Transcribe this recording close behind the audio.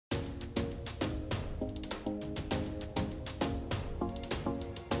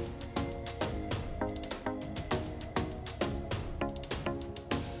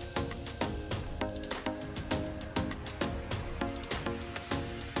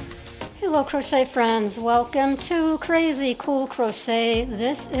Hello crochet friends, welcome to Crazy Cool Crochet.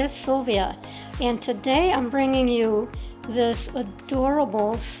 This is Sylvia and today I'm bringing you this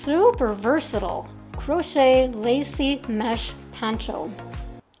adorable, super versatile crochet lacy mesh poncho.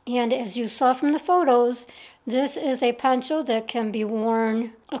 And as you saw from the photos, this is a poncho that can be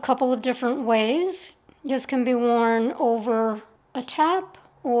worn a couple of different ways. This can be worn over a top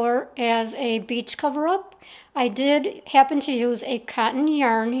or as a beach cover-up. I did happen to use a cotton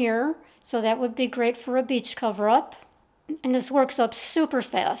yarn here, so that would be great for a beach cover-up. And this works up super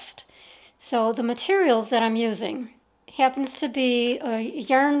fast. So the materials that I'm using happens to be a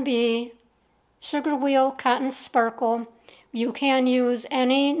yarn bee, sugar wheel, cotton sparkle. You can use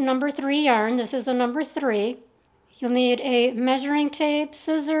any number 3 yarn. This is a number 3. You'll need a measuring tape,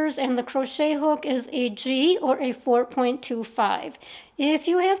 scissors, and the crochet hook is a G or a 4.25. If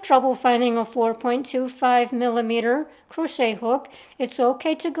you have trouble finding a 4.25 millimeter crochet hook, it's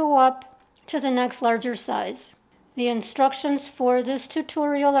okay to go up to the next larger size. The instructions for this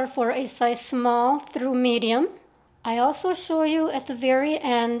tutorial are for a size small through medium. I also show you at the very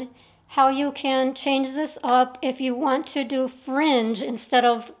end how you can change this up if you want to do fringe instead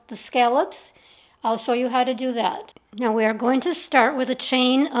of the scallops. I'll show you how to do that. Now we are going to start with a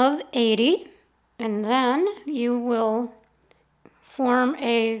chain of 80, and then you will form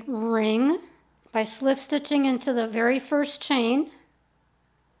a ring by slip stitching into the very first chain.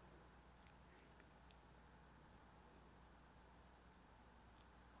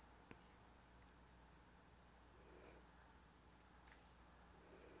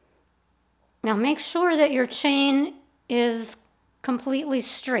 Now make sure that your chain is completely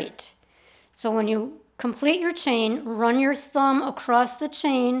straight. So when you complete your chain, run your thumb across the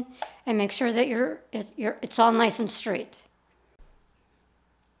chain and make sure that it's all nice and straight.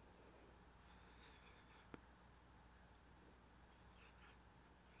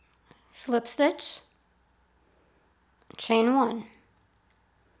 Slip stitch, chain 1.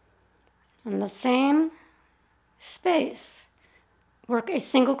 In the same space, work a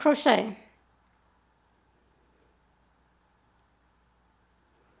single crochet.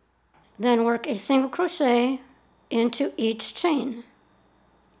 Then work a single crochet into each chain.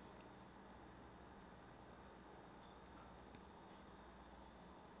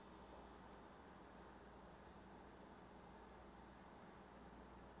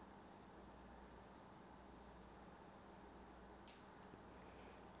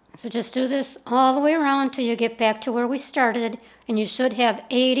 So just do this all the way around till you get back to where we started, and you should have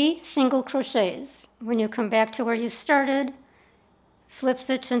 80 single crochets. When you come back to where you started, slip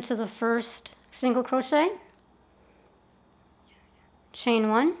stitch into the first single crochet, chain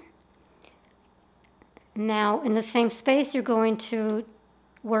 1. Now in the same space you're going to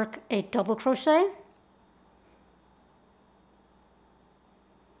work a double crochet,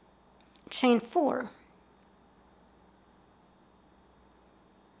 chain 4,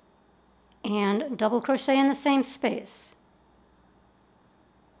 and double crochet in the same space.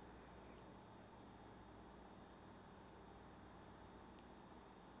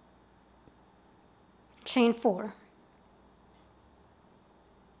 Chain 4.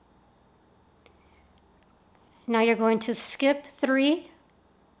 Now you're going to skip 3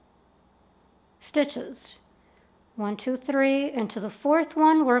 stitches. 1, 2, 3, and to the 4th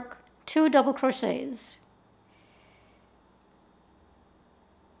one work 2 double crochets.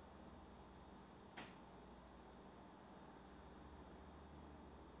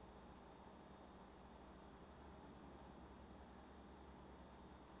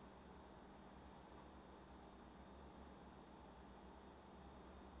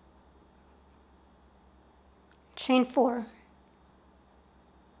 Chain 4.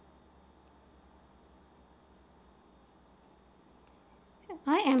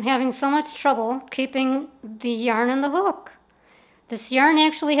 I am having so much trouble keeping the yarn on the hook. This yarn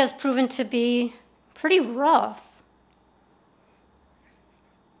actually has proven to be pretty rough.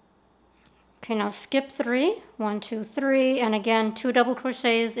 Okay, now skip 3. 1, 2, 3, and again 2 double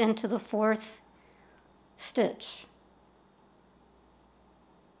crochets into the 4th stitch.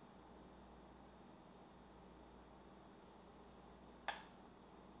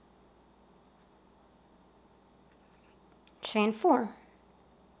 Chain 4.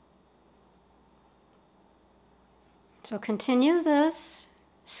 So continue this,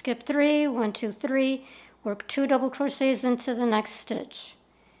 skip 3, 1, 2, 3, work 2 double crochets into the next stitch.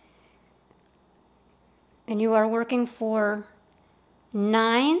 And you are working for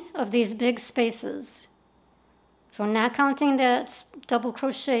 9 of these big spaces. So not counting that double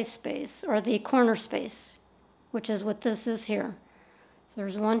crochet space or the corner space, which is what this is here. So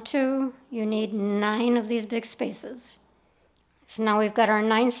there's 1, 2, you need 9 of these big spaces. So now we've got our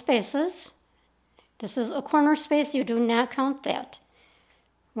 9 spaces. This is a corner space, you do not count that.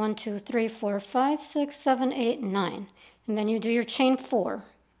 1, 2, 3, 4, 5, 6, 7, 8, 9. And then you do your chain 4.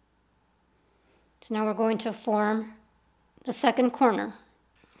 So now we're going to form the second corner.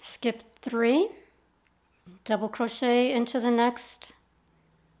 Skip 3, double crochet into the next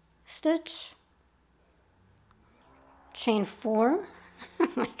stitch, chain 4. Oh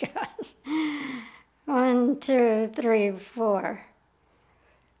my gosh. 1, 2, 3, 4.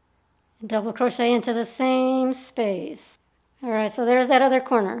 Double crochet into the same space. All right, so there's that other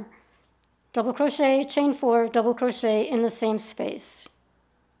corner. Double crochet, chain 4, double crochet in the same space.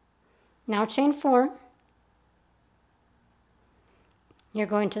 Now chain 4. You're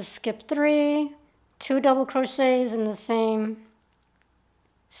going to skip 3, 2 double crochets in the same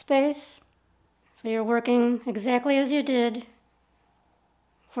space. So you're working exactly as you did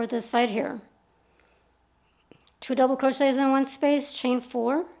for this side here. 2 double crochets in one space, chain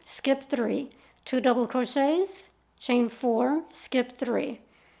 4, skip 3, 2 double crochets, chain 4, skip 3.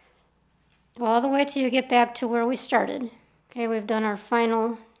 All the way till you get back to where we started. Okay, we've done our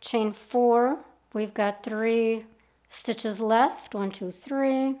final chain 4. We've got 3 stitches left, 1, 2,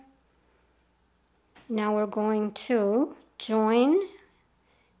 3. Now we're going to join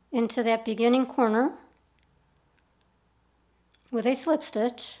into that beginning corner with a slip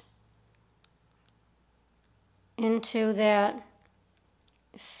stitch into that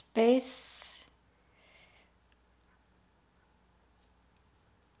space,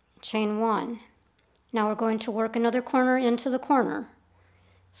 chain 1. Now we're going to work another corner into the corner.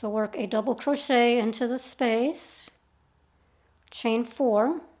 So work a double crochet into the space, chain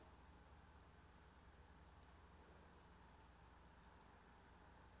 4,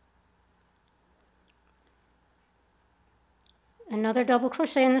 another double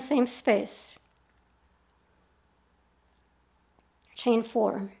crochet in the same space, chain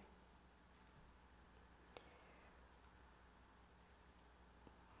 4.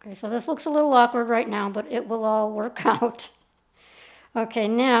 Okay, so this looks a little awkward right now, but it will all work out. Okay,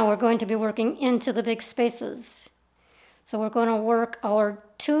 now we're going to be working into the big spaces. So we're going to work our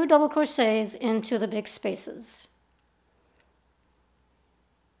 2 double crochets into the big spaces.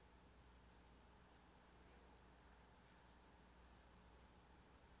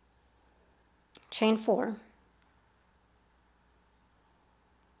 Chain 4.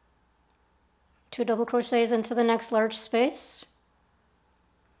 2 double crochets into the next large space.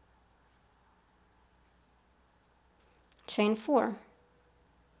 Chain 4.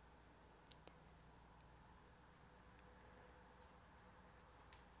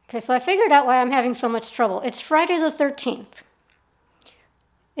 Okay, so I figured out why I'm having so much trouble. It's Friday the 13th.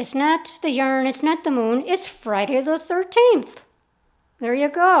 It's not the yarn, it's not the moon, it's Friday the 13th. There you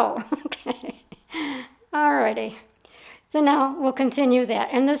go. Okay. Alrighty. So now we'll continue that.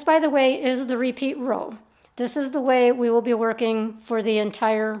 And this, by the way, is the repeat row. This is the way we will be working for the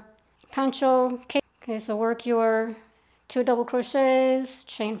entire poncho cake. Okay, so work your 2 double crochets,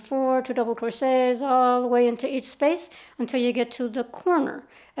 chain 4, 2 double crochets all the way into each space until you get to the corner,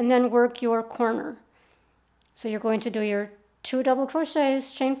 and then work your corner. So you're going to do your 2 double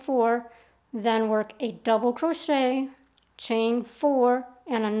crochets, chain 4, then work a double crochet, chain 4,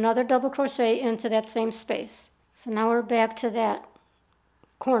 and another double crochet into that same space. So now we're back to that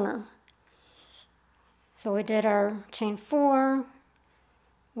corner. So we did our chain 4,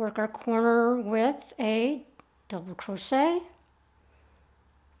 work our corner with a double crochet,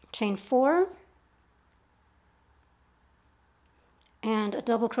 chain 4, and a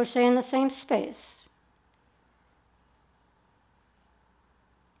double crochet in the same space,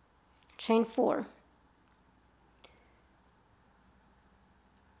 chain 4.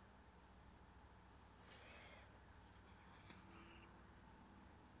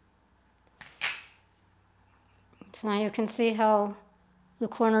 So now you can see how the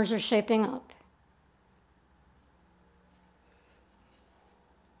corners are shaping up.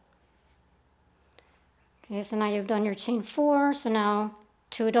 Okay, so now you've done your chain 4, so now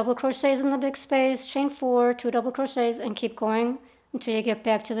 2 double crochets in the big space, chain 4, 2 double crochets, and keep going until you get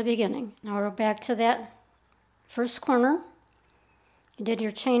back to the beginning. Now we're back to that first corner. You did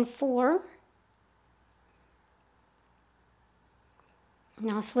your chain 4.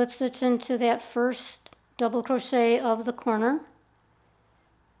 Now slip stitch into that first double crochet of the corner,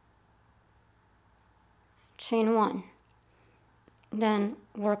 chain 1. Then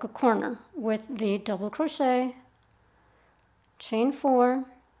work a corner with the double crochet, chain 4,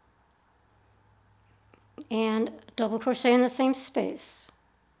 and double crochet in the same space,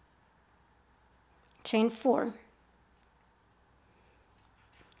 chain 4.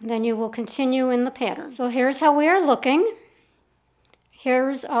 Then you will continue in the pattern. So here's how we are looking.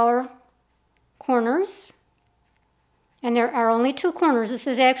 Here's our corners, and there are only 2 corners. This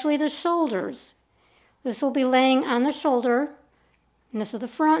is actually the shoulders. This will be laying on the shoulder, and this is the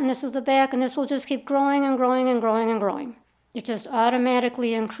front, and this is the back, and this will just keep growing and growing and growing and growing. It just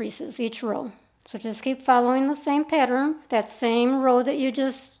automatically increases each row. So just keep following the same pattern, that same row that you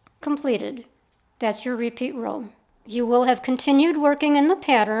just completed. That's your repeat row. You will have continued working in the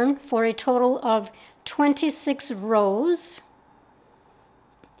pattern for a total of 26 rows,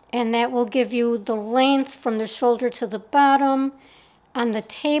 and that will give you the length from the shoulder to the bottom. On the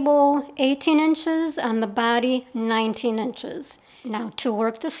table, 18 inches, on the body, 19 inches. Now to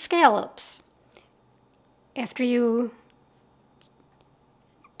work the scallops, after you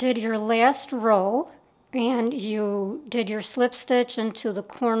did your last row and you did your slip stitch into the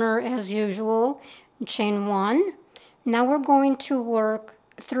corner as usual, chain 1. Now we're going to work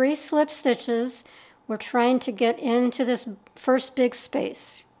 3 slip stitches. We're trying to get into this first big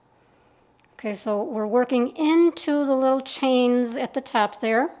space. Okay, so we're working into the little chains at the top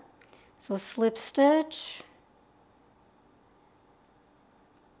there. So slip stitch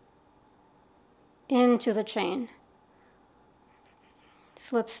into the chain.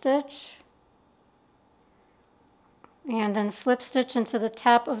 Slip stitch, and then slip stitch into the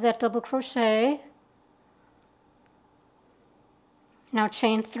top of that double crochet. Now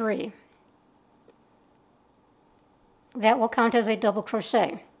chain 3. That will count as a double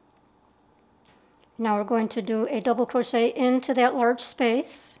crochet. Now we're going to do a double crochet into that large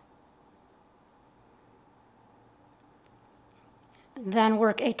space. Then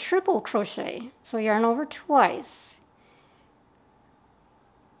work a triple crochet. So yarn over twice.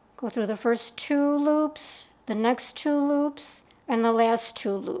 Go through the first 2 loops, the next 2 loops, and the last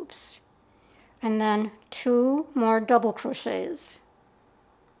 2 loops. And then 2 more double crochets.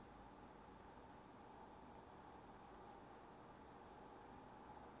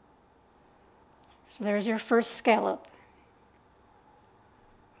 So there's your first scallop.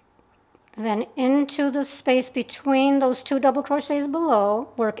 And then into the space between those 2 double crochets below,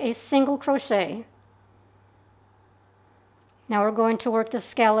 work a single crochet. Now we're going to work the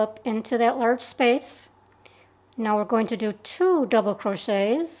scallop into that large space. Now we're going to do 2 double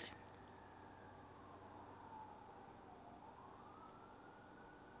crochets.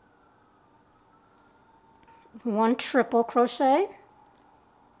 One triple crochet.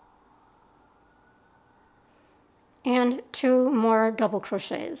 And 2 more double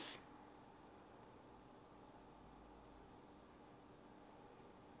crochets.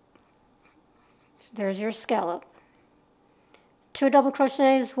 So there's your scallop. 2 double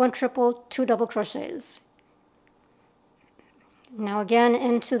crochets, 1 triple, 2 double crochets. Now again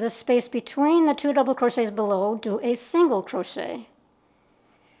into the space between the 2 double crochets below, do a single crochet.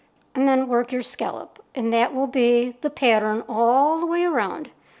 And then work your scallop. And that will be the pattern all the way around.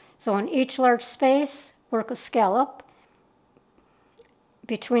 So in each large space, work a scallop.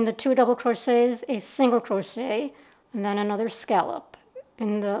 Between the 2 double crochets, a single crochet, and then another scallop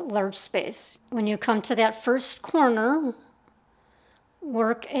in the large space. When you come to that first corner,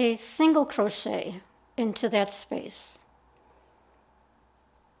 work a single crochet into that space.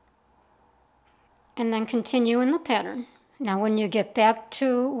 And then continue in the pattern. Now when you get back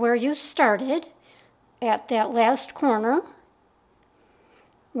to where you started, at that last corner,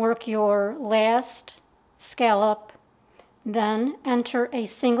 work your last scallop, then enter a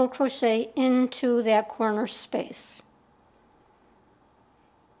single crochet into that corner space.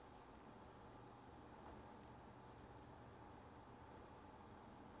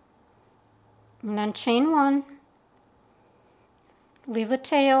 And then chain 1, leave a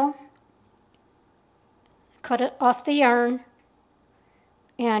tail, cut it off the yarn,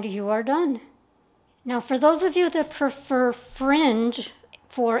 and you are done. Now for those of you that prefer fringe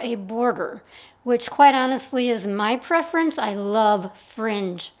for a border, which quite honestly is my preference, I love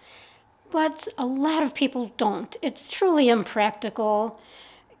fringe, but a lot of people don't. It's truly impractical.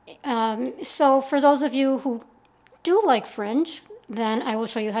 So for those of you who do like fringe, then I will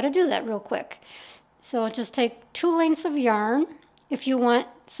show you how to do that real quick. So just take 2 lengths of yarn. If you want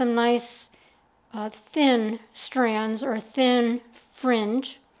some nice thin strands or thin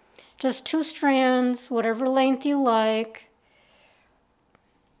fringe, just 2 strands, whatever length you like.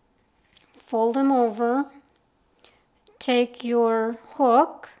 Fold them over. Take your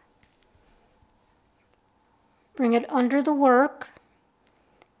hook, bring it under the work,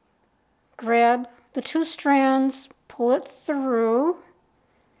 grab the 2 strands, pull it through,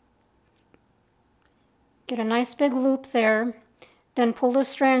 get a nice big loop there, then pull the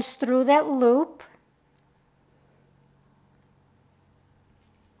strands through that loop,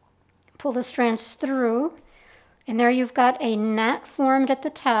 pull the strands through, And there you've got a knot formed at the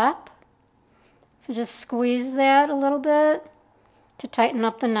top. So just squeeze that a little bit to tighten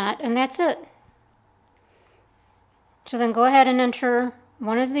up the knot, and that's it. So then go ahead and enter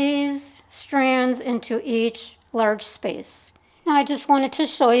one of these strands into each large space. Now I just wanted to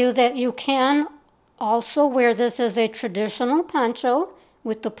show you that you can also wear this as a traditional poncho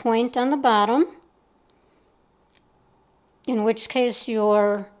with the point on the bottom, in which case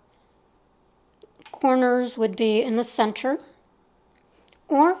your corners would be in the center,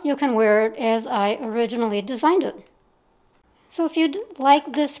 or you can wear it as I originally designed it. So if you'd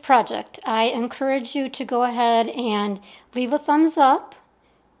like this project, I encourage you to go ahead and leave a thumbs up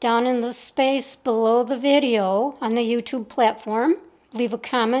down in the space below the video on the YouTube platform. Leave a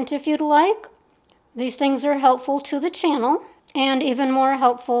comment if you'd like. These things are helpful to the channel, and even more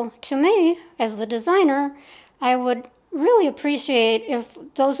helpful to me as the designer. I would really appreciate if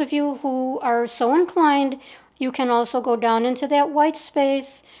those of you who are so inclined, you can also go down into that white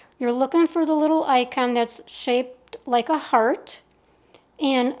space. You're looking for the little icon that's shaped like a heart,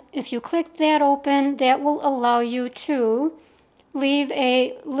 and if you click that open, that will allow you to leave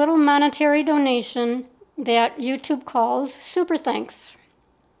a little monetary donation that YouTube calls super thanks.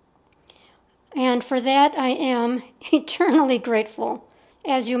 And for that, I am eternally grateful.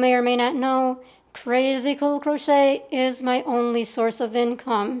 As you may or may not know, Crazy Cool Crochet is my only source of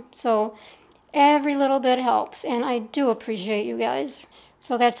income. So every little bit helps, and I do appreciate you guys.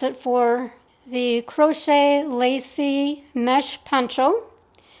 So that's it for the Crochet Lacy Mesh Poncho,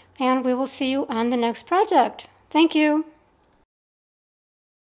 and we will see you on the next project. Thank you.